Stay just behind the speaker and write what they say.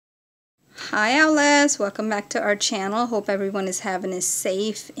Hi Owlets, welcome back to our channel. Hope everyone is having a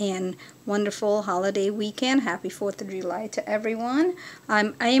safe and wonderful holiday weekend. Happy 4th of July to everyone.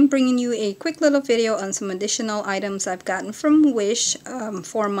 I am bringing you a quick little video on some additional items I've gotten from Wish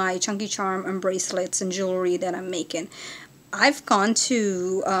for my Chunky Charm and bracelets and jewelry that I'm making. I've gone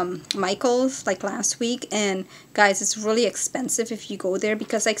to Michael's like last week, and guys, it's really expensive if you go there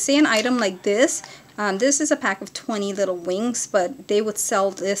because, like, say an item like this, this is a pack of 20 little wings, but they would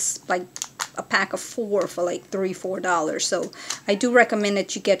sell this like a pack of 4 for like $3-4. So I do recommend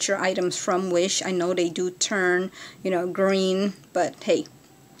that you get your items from Wish. I know they do turn, green, but hey,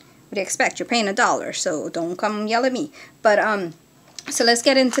 what do you expect? You're paying $1, so don't come yell at me. But so let's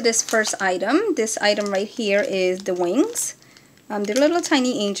get into this first item. This item right here is the wings. They're little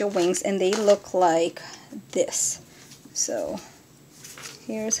tiny angel wings, and they look like this. So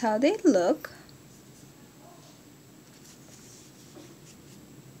here's how they look.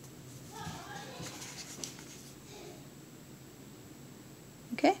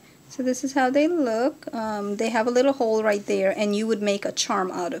 Okay, so this is how they look. They have a little hole right there, and you would make a charm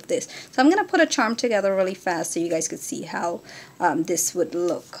out of this. So I'm going to put a charm together really fast so you guys could see how this would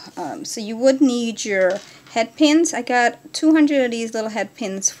look. So you would need your head pins. I got 200 of these little head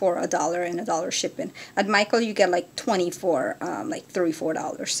pins for $1 and $1 shipping. At Michael you get like 20 for like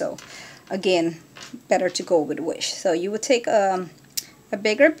 $3-4. So again, better to go with Wish. So you would take a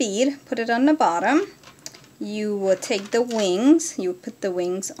bigger bead, put it on the bottom. You would take the wings, you would put the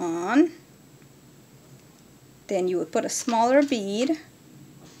wings on, then you would put a smaller bead,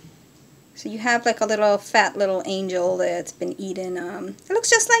 so you have like a little fat little angel that's been eaten. It looks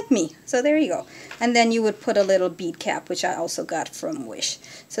just like me, so there you go. And then you would put a little bead cap, which I also got from Wish.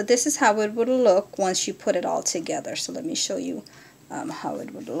 So this is how it would look once you put it all together. So let me show you how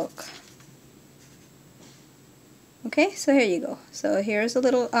it would look. Okay, so here you go. So here's a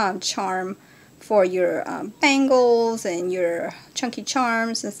little charm for your bangles and your chunky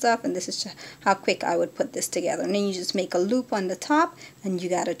charms and stuff, and this is just how quick I would put this together. And then you just make a loop on the top and you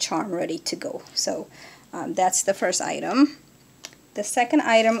got a charm ready to go. So that's the first item. The second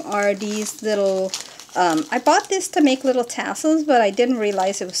item are these little I bought this to make little tassels, but I didn't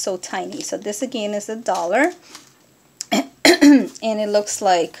realize it was so tiny. So this again is $1 and it looks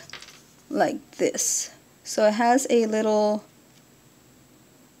like this. So it has a little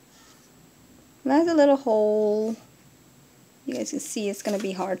hole. You guys can see it's going to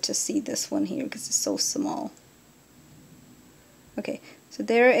be hard to see this one here because it's so small. Okay, so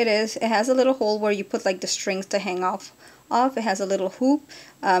there it is. It has a little hole where you put like the strings to hang off. It has a little hoop,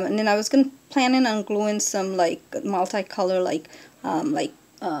 and then I was planning on gluing some like multicolor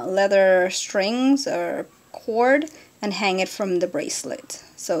leather strings or cord and hang it from the bracelet.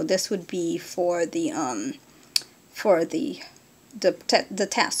 So this would be for the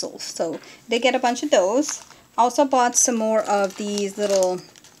tassels. So they get a bunch of those. Also bought some more of these little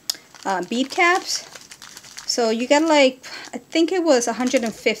bead caps. So you get like, I think it was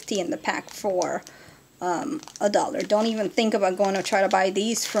 150 in the pack for $1. Don't even think about going to try to buy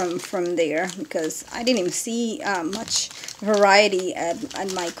these from there because I didn't even see much variety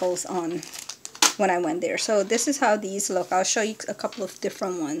at Michael's on when I went there. So this is how these look. I'll show you a couple of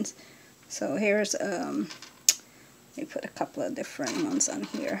different ones. So here's let me put a couple of different ones on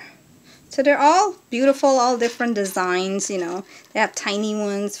here. So they're all beautiful, all different designs, They have tiny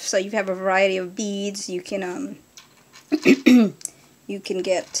ones, so you have a variety of beads. You can you can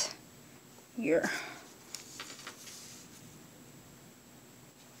get your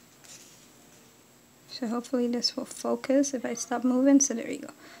so hopefully this will focus if I stop moving. So there you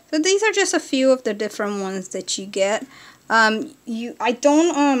go. So these are just a few of the different ones that you get. I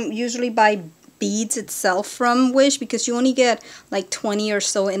don't usually buy beads itself from Wish because you only get like 20 or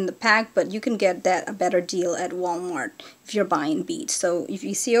so in the pack, but you can get that a better deal at Walmart if you're buying beads. So if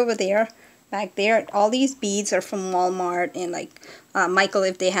you see over there, back there, all these beads are from Walmart and like Michael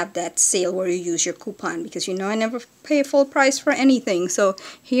if they have that sale where you use your coupon, because I never pay full price for anything. So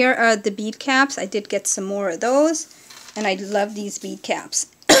here are the bead caps. I did get some more of those, and I love these bead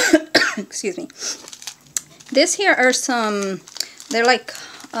caps. Excuse me. This here are some, they're like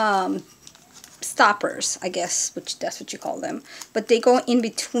stoppers, I guess, which that's what you call them, but they go in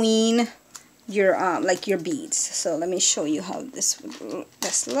between your like your beads. So let me show you how this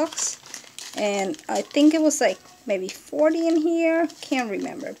looks. And I think it was like maybe 40 in here, can't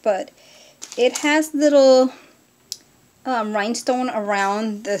remember, but it has little rhinestone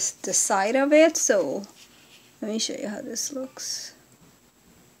around the side of it. So let me show you how this looks.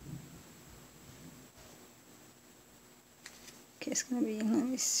 Okay, it's gonna be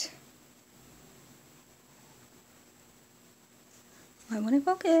nice. I want to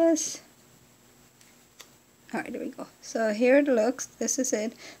focus. Alright, there we go. So here it looks. This is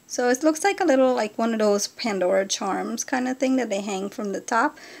it. So it looks like a little, like one of those Pandora charms kind of thing that they hang from the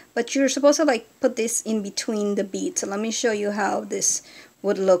top. But you're supposed to like put this in between the beads. So let me show you how this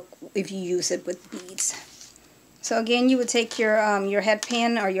would look if you use it with beads. So again, you would take your head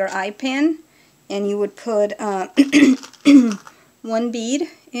pin or your eye pin, and you would put one bead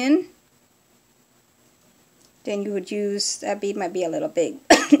in. Then you would use, that bead might be a little big.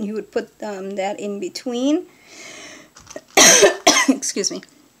 You would put that in between. Excuse me.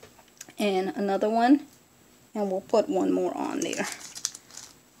 And another one, and we'll put one more on there.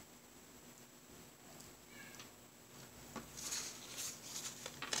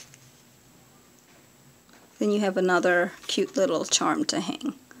 Then you have another cute little charm to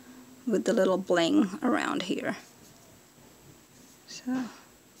hang with the little bling around here. So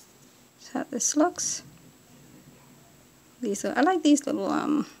that's how this looks. These are, I like these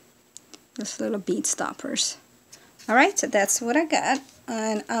little bead stoppers. Alright, so that's what I got.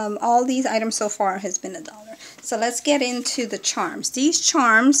 And all these items so far has been $1. So let's get into the charms. These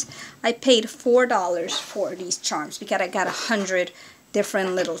charms, I paid $4 for these charms because I got 100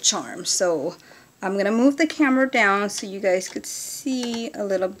 different little charms. So I'm going to move the camera down so you guys could see a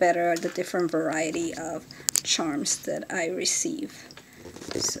little better the different variety of charms that I receive.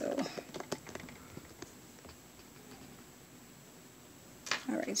 So,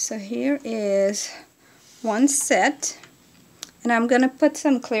 alright, so here is one set, and I'm gonna put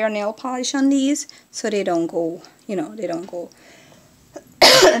some clear nail polish on these so they don't go, you know, they don't go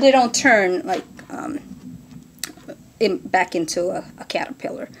they don't turn like back into a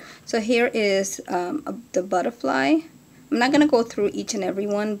caterpillar. So here is the butterfly. I'm not gonna go through each and every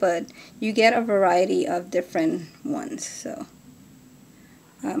one, but you get a variety of different ones. So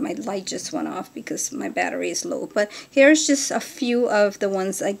my light just went off because my battery is low, but here's just a few of the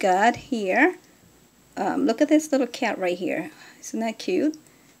ones I got here. Look at this little cat right here. Isn't that cute?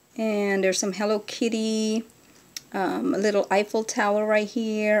 And there's some Hello Kitty, a little Eiffel Tower right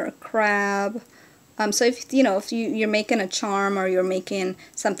here, a crab. So if you're making a charm or you're making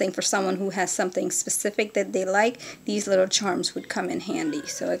something for someone who has something specific that they like, these little charms would come in handy.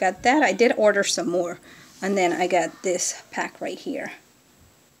 So I got that. I did order some more, and then I got this pack right here.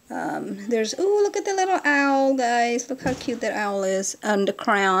 There's, ooh, look at the little owl, guys. Look how cute that owl is, and the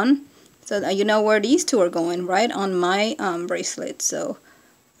crown. So you know where these two are going, right on my bracelet. So,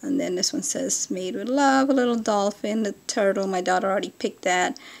 and then this one says made with love, a little dolphin, the turtle. My daughter already picked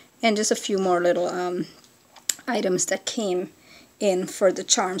that, and just a few more little items that came in for the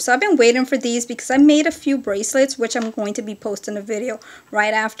charm. So I've been waiting for these because I made a few bracelets, which I'm going to be posting a video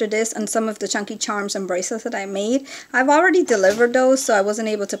right after this on some of the chunky charms and bracelets that I made. I've already delivered those, so I wasn't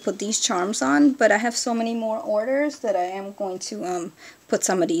able to put these charms on, but I have so many more orders that I am going to put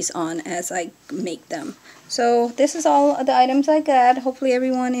some of these on as I make them. So this is all the items I got. Hopefully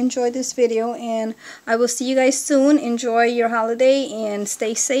everyone enjoyed this video, and I will see you guys soon. Enjoy your holiday and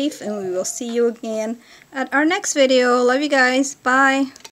stay safe, and we will see you again at our next video. Love you guys. Bye.